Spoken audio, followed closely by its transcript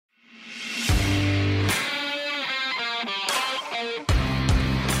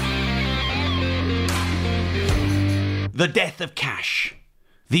the death of cash,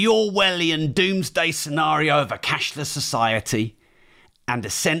 the Orwellian doomsday scenario of a cashless society, and a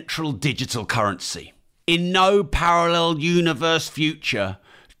central digital currency. In no parallel universe future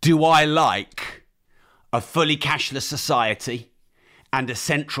do I like a fully cashless society and a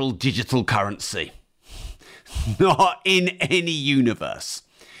central digital currency. Not in any universe.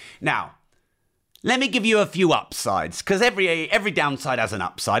 Now, let me give you a few upsides, because every downside has an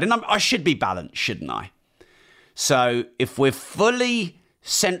upside, and I should be balanced, shouldn't I? So if we're fully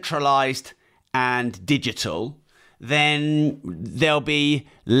centralized and digital, then there'll be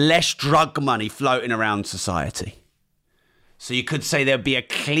less drug money floating around society. So you could say there'll be a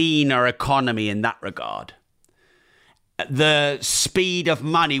cleaner economy in that regard. The speed of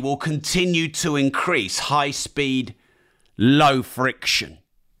money will continue to increase, high speed, low friction.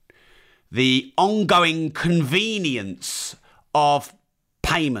 The ongoing convenience of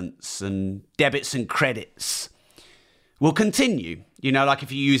payments and debits and credits will continue. You know, like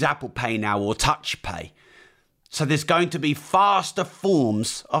if you use Apple Pay now or Touch Pay. So there's going to be faster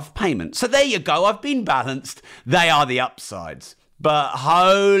forms of payment. So there you go. I've been balanced. They are the upsides. But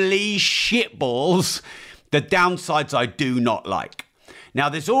holy shitballs, the downsides I do not like. Now,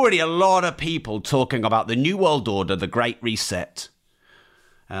 there's already a lot of people talking about the New World Order, the Great Reset.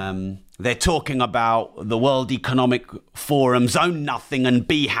 They're talking about the World Economic Forum's own nothing and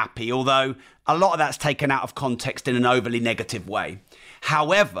be happy, although a lot of that's taken out of context in an overly negative way.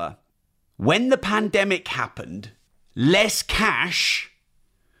 However, when the pandemic happened, less cash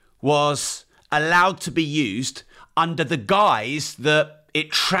was allowed to be used under the guise that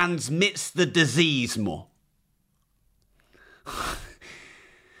it transmits the disease more.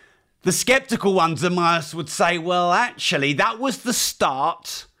 The skeptical ones among us would say, well, actually, that was the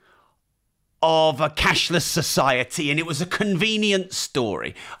start of a cashless society and it was a convenient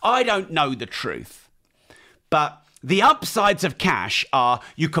story. I don't know the truth. But the upsides of cash are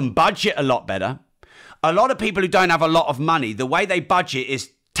you can budget a lot better. A lot of people who don't have a lot of money, the way they budget is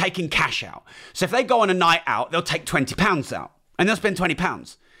taking cash out. So if they go on a night out, they'll take £20 out and they'll spend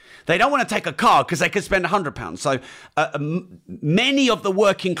 £20. They don't want to take a car because they could spend £100. So many of the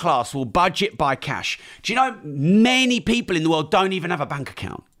working class will budget by cash. Do you know many people in the world don't even have a bank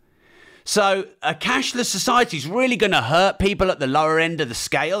account? So a cashless society is really going to hurt people at the lower end of the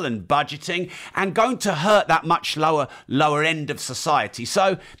scale and budgeting and going to hurt that much lower end of society. So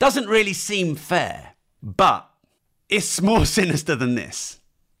it doesn't really seem fair. But it's more sinister than this.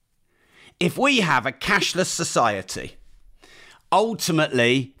 If we have a cashless society,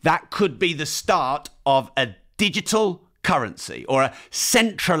 ultimately, that could be the start of a digital currency or a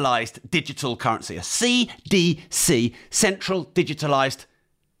centralized digital currency, a CDC, central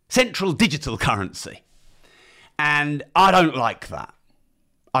digital currency. And I don't like that.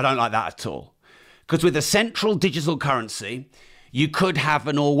 I don't like that at all. Because with a central digital currency, you could have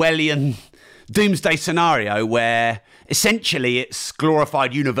an Orwellian doomsday scenario where essentially it's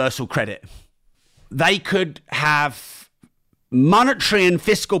glorified universal credit. They could have monetary and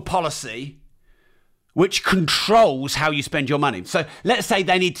fiscal policy which controls how you spend your money. So let's say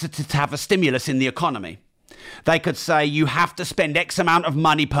they need to have a stimulus in the economy. They could say you have to spend X amount of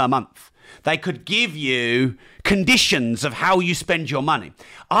money per month. They could give you conditions of how you spend your money.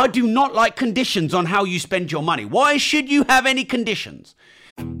 I do not like conditions on how you spend your money. Why should you have any conditions?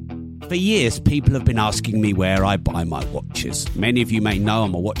 For years, people have been asking me where I buy my watches. Many of you may know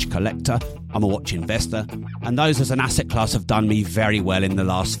I'm a watch collector, I'm a watch investor, and those as an asset class have done me very well in the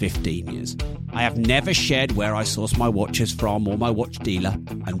last 15 years. I have never shared where I source my watches from or my watch dealer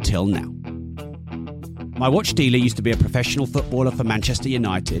until now. My watch dealer used to be a professional footballer for Manchester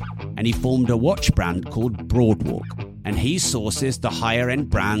United, and he formed a watch brand called Broadwalk. And he sources the higher-end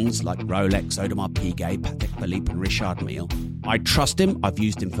brands like Rolex, Audemars Piguet, Patek Philippe and Richard Mille. I trust him, I've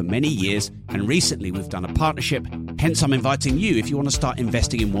used him for many years, and recently we've done a partnership. Hence, I'm inviting you, if you want to start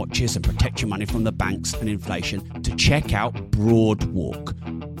investing in watches and protect your money from the banks and inflation, to check out Broadwalk.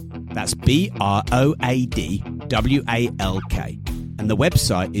 That's BROADWALK. And the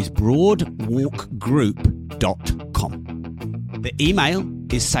website is broadwalkgroup.com. The email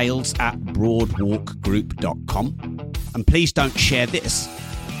is sales@broadwalkgroup.com. And please don't share this,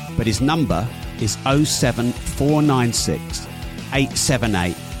 but his number is 07496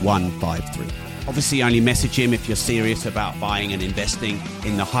 878 153. Obviously, only message him if you're serious about buying and investing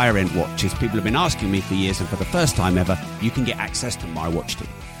in the higher end watches. People have been asking me for years, and for the first time ever, you can get access to my watch deal.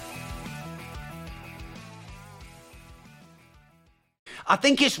 I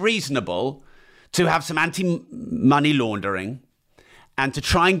think it's reasonable to have some anti-money laundering and to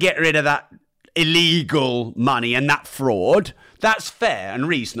try and get rid of that illegal money and that fraud. That's fair and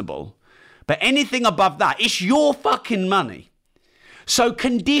reasonable. But anything above that, it's your fucking money. So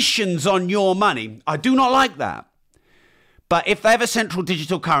conditions on your money, I do not like that. But if they have a central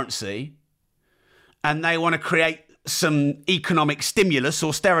digital currency and they want to create some economic stimulus,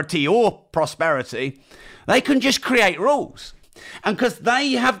 austerity or prosperity, they can just create rules. And because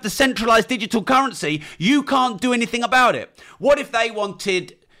they have the centralized digital currency, you can't do anything about it. What if they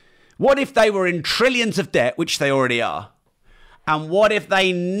were in trillions of debt, which they already are? And what if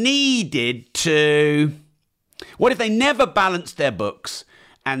they what if they never balanced their books?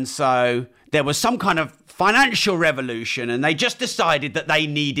 And so there was some kind of financial revolution and they just decided that they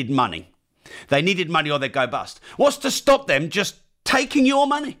needed money. They needed money or they'd go bust. What's to stop them just taking your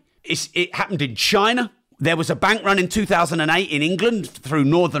money? It happened in China. There was a bank run in 2008 in England through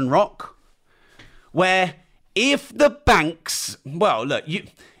Northern Rock, where if the banks, well, look,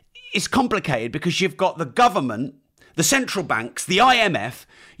 it's complicated because you've got the government, the central banks, the IMF,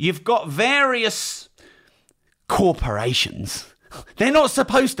 you've got various corporations. They're not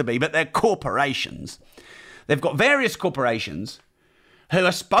supposed to be, but they're corporations. They've got various corporations who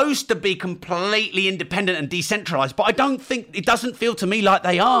are supposed to be completely independent and decentralized, but it doesn't feel to me like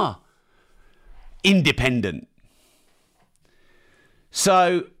they are independent.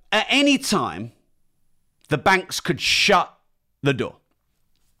 So at any time, the banks could shut the door.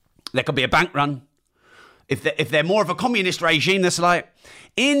 There could be a bank run. If they're more of a communist regime, that's like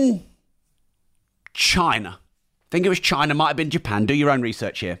in China. I think it was China, might have been Japan. Do your own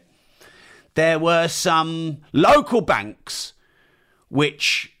research here. There were some local banks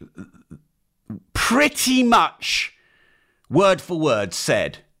which pretty much word for word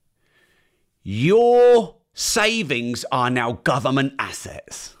said, your savings are now government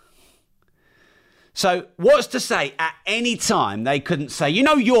assets. So what's to say at any time they couldn't say,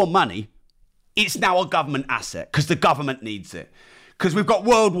 your money, it's now a government asset because the government needs it. Because we've got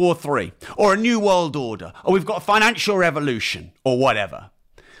World War III or a new world order or we've got a financial revolution or whatever.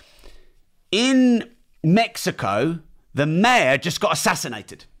 In Mexico, the mayor just got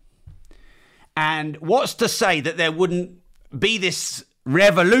assassinated. And what's to say that there wouldn't be this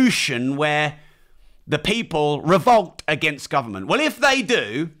revolution where the people revolt against government? Well, if they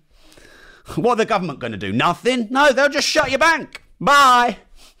do, what are the government going to do? Nothing? No, they'll just shut your bank. Bye.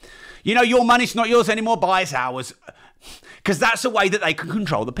 Your money's not yours anymore. Bye, it's ours. Because that's a way that they can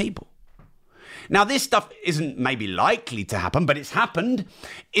control the people. Now, this stuff isn't maybe likely to happen, but it's happened.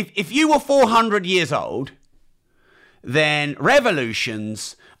 If you were 400 years old, then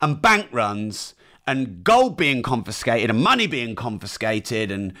revolutions and bank runs and gold being confiscated and money being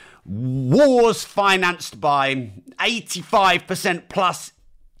confiscated and wars financed by 85% plus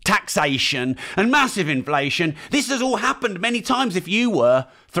taxation and massive inflation, this has all happened many times if you were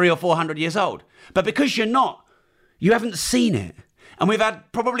 300 or 400 years old. But because you're not, you haven't seen it. And we've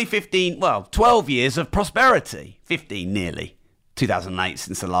had probably 12 years of prosperity. 15 nearly. 2008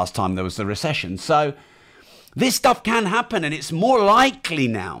 since the last time there was a recession. So this stuff can happen and it's more likely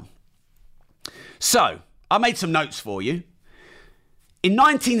now. So I made some notes for you. In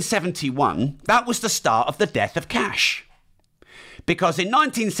 1971, that was the start of the death of cash. Because in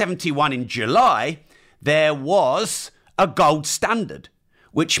 1971 in July, there was a gold standard,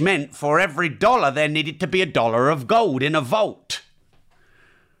 which meant for every dollar there needed to be $1 of gold in a vault.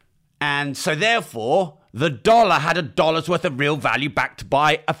 And so therefore, the dollar had $1 worth of real value backed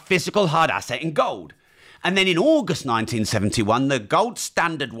by a physical hard asset in gold. And then in August 1971, the gold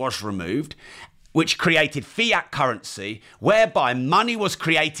standard was removed, which created fiat currency, whereby money was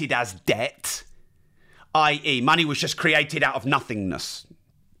created as debt, i.e. money was just created out of nothingness.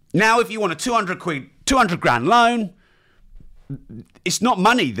 Now, if you want a 200 grand loan, it's not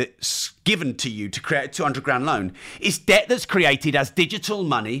money that's given to you to create a 200 grand loan. It's debt that's created as digital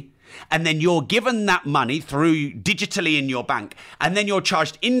money, and then you're given that money through digitally in your bank, and then you're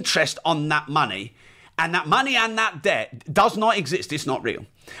charged interest on that money, and that money and that debt does not exist. It's not real.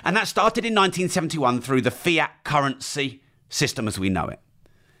 And that started in 1971 through the fiat currency system as we know it.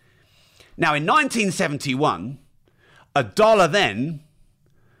 Now, in 1971, $1 then,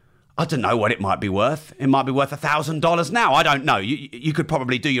 I don't know what it might be worth. It might be worth $1,000 now. I don't know. You could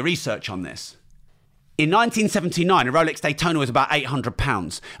probably do your research on this. In 1979, a Rolex Daytona was about £800.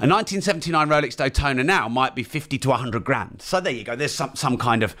 A 1979 Rolex Daytona now might be 50 to 100 grand. So there you go. There's some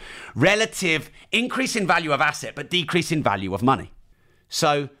kind of relative increase in value of asset, but decrease in value of money.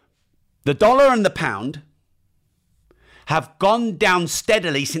 So the dollar and the pound have gone down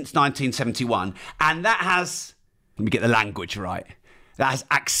steadily since 1971. And that has, let me get the language right, that has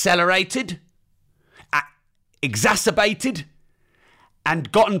accelerated, exacerbated,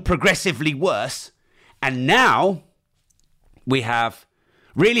 and gotten progressively worse. And now we have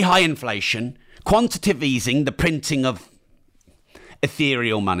really high inflation, quantitative easing, the printing of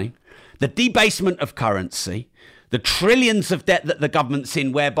ethereal money, the debasement of currency, the trillions of debt that the government's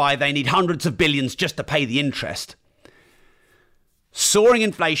in, whereby they need hundreds of billions just to pay the interest, soaring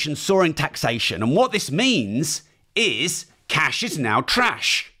inflation, soaring taxation. And what this means is cash is now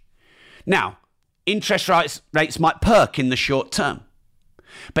trash. Now, interest rates might perk in the short term,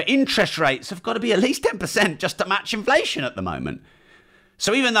 but interest rates have got to be at least 10% just to match inflation at the moment.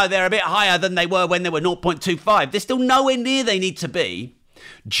 So even though they're a bit higher than they were when they were 0.25, they're still nowhere near they need to be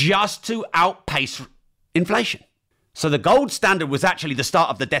just to outpace inflation. So the gold standard was actually the start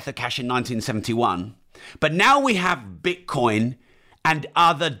of the death of cash in 1971. But now we have Bitcoin and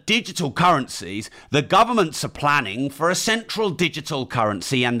other digital currencies. The governments are planning for a central digital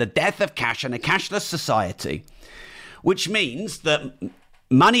currency and the death of cash and a cashless society, which means that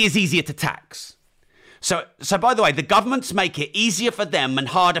money is easier to tax. So by the way, the governments make it easier for them and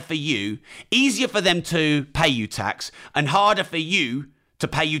harder for you, easier for them to pay you tax and harder for you to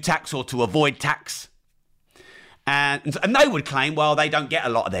pay you tax or to avoid tax. And they would claim, well, they don't get a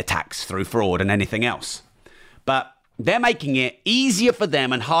lot of their tax through fraud and anything else. But they're making it easier for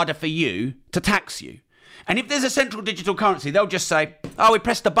them and harder for you to tax you. And if there's a central digital currency, they'll just say, oh, we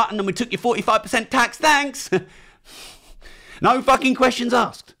pressed the button and we took your 45% tax, thanks. No fucking questions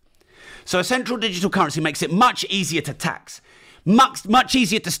asked. So a central digital currency makes it much easier to tax, much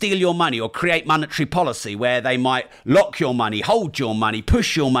easier to steal your money or create monetary policy where they might lock your money, hold your money,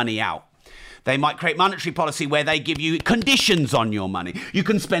 push your money out. They might create monetary policy where they give you conditions on your money. You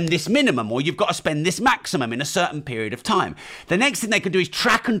can spend this minimum or you've got to spend this maximum in a certain period of time. The next thing they can do is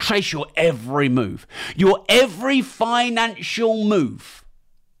track and trace your every move. Your every financial move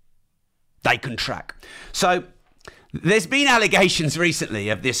they can track. So there's been allegations recently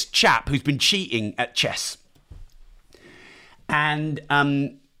of this chap who's been cheating at chess. And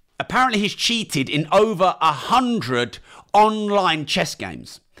apparently he's cheated in over 100 online chess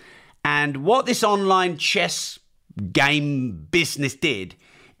games. And what this online chess game business did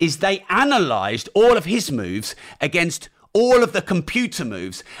is they analysed all of his moves against all of the computer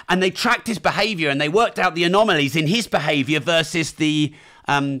moves, and they tracked his behaviour and they worked out the anomalies in his behaviour versus the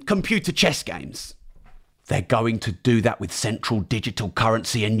computer chess games. They're going to do that with central digital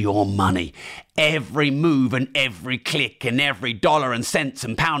currency and your money. Every move and every click and every dollar and cents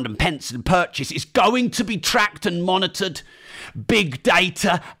and pound and pence and purchase is going to be tracked and monitored. Big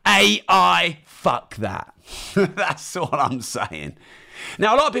data, AI, fuck that. That's all I'm saying.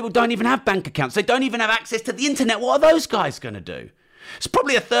 Now, a lot of people don't even have bank accounts. They don't even have access to the internet. What are those guys going to do? It's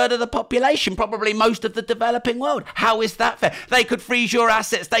probably a third of the population, probably most of the developing world. How is that fair? They could freeze your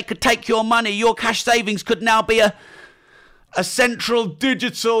assets. They could take your money. Your cash savings could now be a central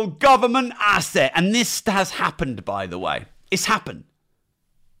digital government asset. And this has happened, by the way. It's happened.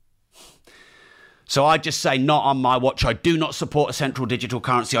 So I just say, not on my watch. I do not support a central digital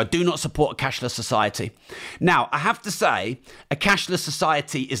currency. I do not support a cashless society. Now, I have to say, a cashless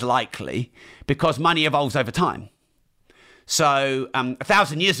society is likely because money evolves over time. So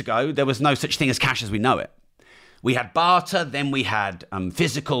 1,000 years ago, there was no such thing as cash as we know it. We had barter, then we had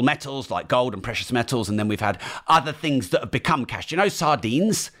physical metals like gold and precious metals, and then we've had other things that have become cash. You know,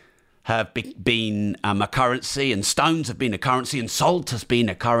 sardines have been a currency, and stones have been a currency, and salt has been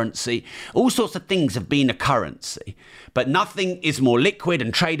a currency. All sorts of things have been a currency. But nothing is more liquid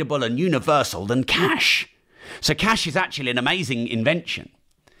and tradable and universal than cash. So cash is actually an amazing invention.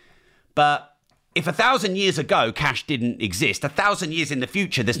 But if 1,000 years ago cash didn't exist, 1,000 years in the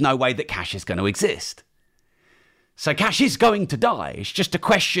future, there's no way that cash is going to exist. So cash is going to die. It's just a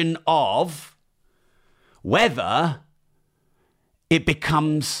question of whether it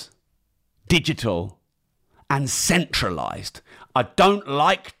becomes digital and centralized. I don't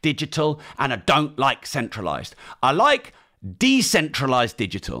like digital and I don't like centralized. I like decentralized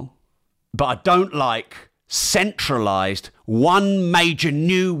digital, but I don't like centralized, one major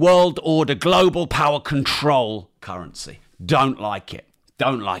new world order, global power control currency. Don't like it.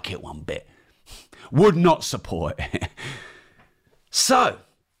 Don't like it one bit. Would not support it. So,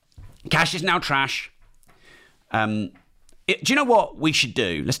 cash is now trash. Do you know what we should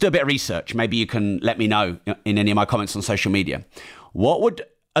do? Let's do a bit of research. Maybe you can let me know in any of my comments on social media. What would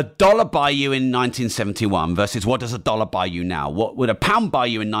 $1 buy you in 1971 versus what does $1 buy you now? What would £1 buy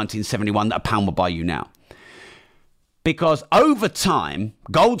you in 1971 that £1 will buy you now? Because over time,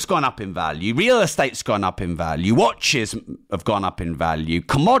 gold's gone up in value, real estate's gone up in value, watches have gone up in value,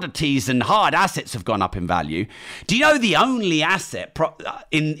 commodities and hard assets have gone up in value. Do you know the only asset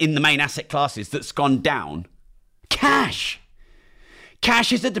in the main asset classes that's gone down? Cash.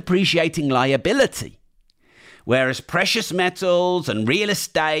 Cash is a depreciating liability. Whereas precious metals and real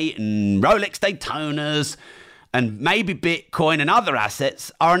estate and Rolex Daytonas and maybe Bitcoin and other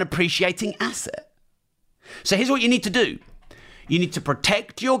assets are an appreciating asset. So here's what you need to do. You need to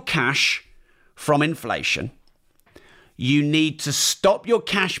protect your cash from inflation. You need to stop your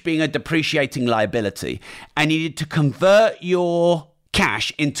cash being a depreciating liability, and you need to convert your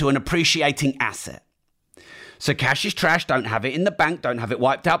cash into an appreciating asset. So cash is trash. Don't have it in the bank. Don't have it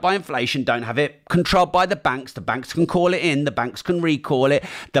wiped out by inflation. Don't have it controlled by the banks. The banks can call it in. The banks can recall it.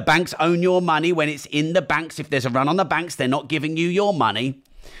 The banks own your money when it's in the banks. If there's a run on the banks, they're not giving you your money.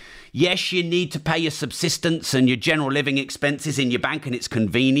 Yes, you need to pay your subsistence and your general living expenses in your bank, and it's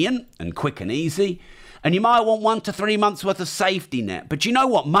convenient and quick and easy. And you might want 1 to 3 months worth of safety net. But you know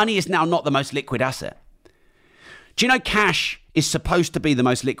what? Money is now not the most liquid asset. Do you know cash is supposed to be the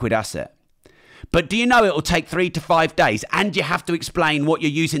most liquid asset? But do you know it will take 3 to 5 days, and you have to explain what you're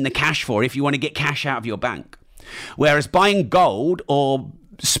using the cash for if you want to get cash out of your bank? Whereas buying gold or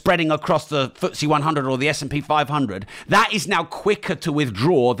spreading across the FTSE 100 or the S&P 500, that is now quicker to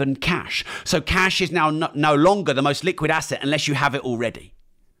withdraw than cash. So cash is now no longer the most liquid asset unless you have it already.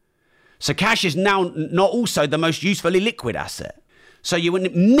 So cash is now not also the most usefully liquid asset. So you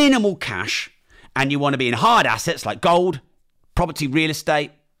want minimal cash, and you want to be in hard assets like gold, property, real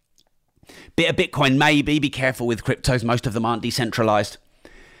estate, bit of Bitcoin maybe. Be careful with cryptos. Most of them aren't decentralized.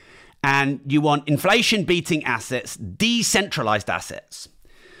 And you want inflation-beating assets, decentralized assets.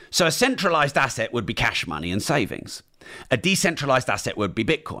 So a centralized asset would be cash money and savings. A decentralized asset would be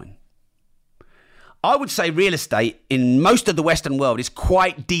Bitcoin. I would say real estate in most of the Western world is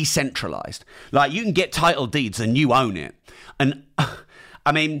quite decentralized. Like, you can get title deeds and you own it. And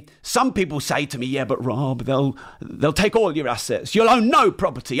I mean, some people say to me, yeah, but Rob, they'll take all your assets. You'll own no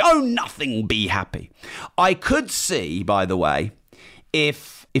property, own nothing, be happy. I could see, by the way,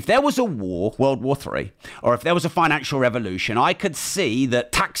 if there was a war, World War III, or if there was a financial revolution, I could see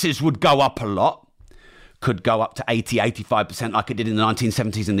that taxes would go up a lot, could go up to 80, 85% like it did in the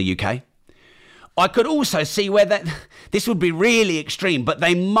 1970s in the UK. I could also see where this would be really extreme, but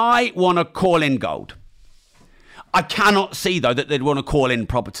they might want to call in gold. I cannot see, though, that they'd want to call in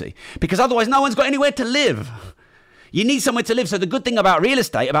property, because otherwise no one's got anywhere to live. You need somewhere to live. So the good thing about real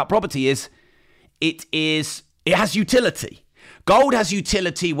estate, about property, is it has utility. Gold has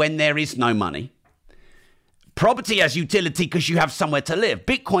utility when there is no money. Property has utility because you have somewhere to live.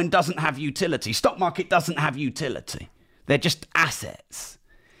 Bitcoin doesn't have utility. Stock market doesn't have utility. They're just assets.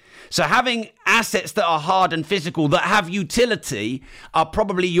 So having assets that are hard and physical that have utility are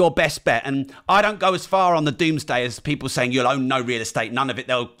probably your best bet. And I don't go as far on the doomsday as people saying you'll own no real estate, none of it.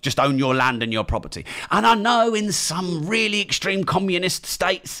 They'll just own your land and your property. And I know in some really extreme communist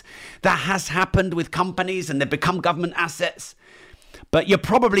states that has happened with companies and they've become government assets. But you're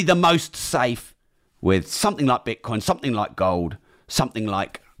probably the most safe with something like Bitcoin, something like gold, something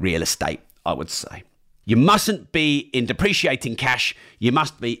like real estate, I would say. You mustn't be in depreciating cash. You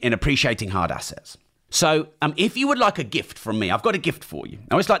must be in appreciating hard assets. So if you would like a gift from me, I've got a gift for you.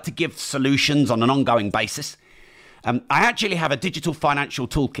 I always like to give solutions on an ongoing basis. I actually have a digital financial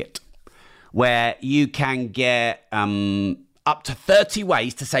toolkit where you can get up to 30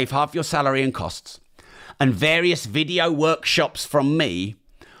 ways to save half your salary and costs, and various video workshops from me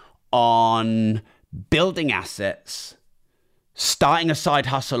on building assets, starting a side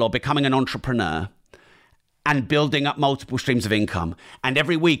hustle or becoming an entrepreneur, and building up multiple streams of income. And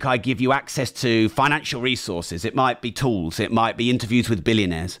every week I give you access to financial resources. It might be tools. It might be interviews with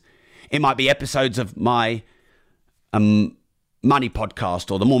billionaires. It might be episodes of my money podcast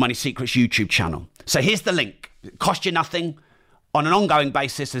or the More Money Secrets YouTube channel. So here's the link. It costs you nothing. On an ongoing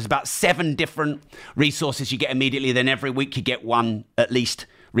basis, there's about 7 different resources you get immediately. Then every week you get one, at least,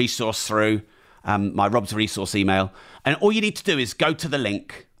 resource through my Rob's Resource email. And all you need to do is go to the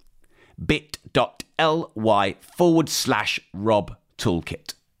link, bit.ly/Rob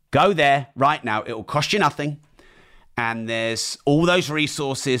Toolkit. Go there right now. It will cost you nothing. And there's all those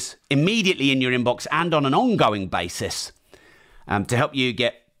resources immediately in your inbox and on an ongoing basis to help you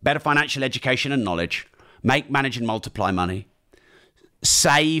get better financial education and knowledge, make, manage, and multiply money,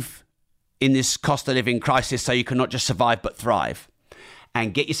 save in this cost of living crisis so you can not just survive but thrive,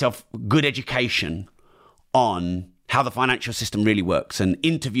 and get yourself good education on how the financial system really works, and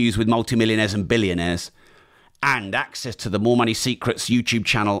interviews with multimillionaires and billionaires, and access to the More Money Secrets YouTube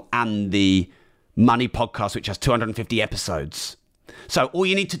channel and the Money Podcast, which has 250 episodes. So all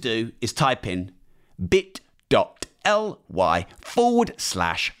you need to do is type in bit.ly/Rob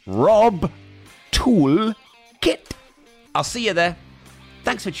Toolkit. I'll see you there.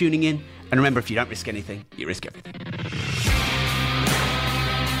 Thanks for tuning in. And remember, if you don't risk anything, you risk everything.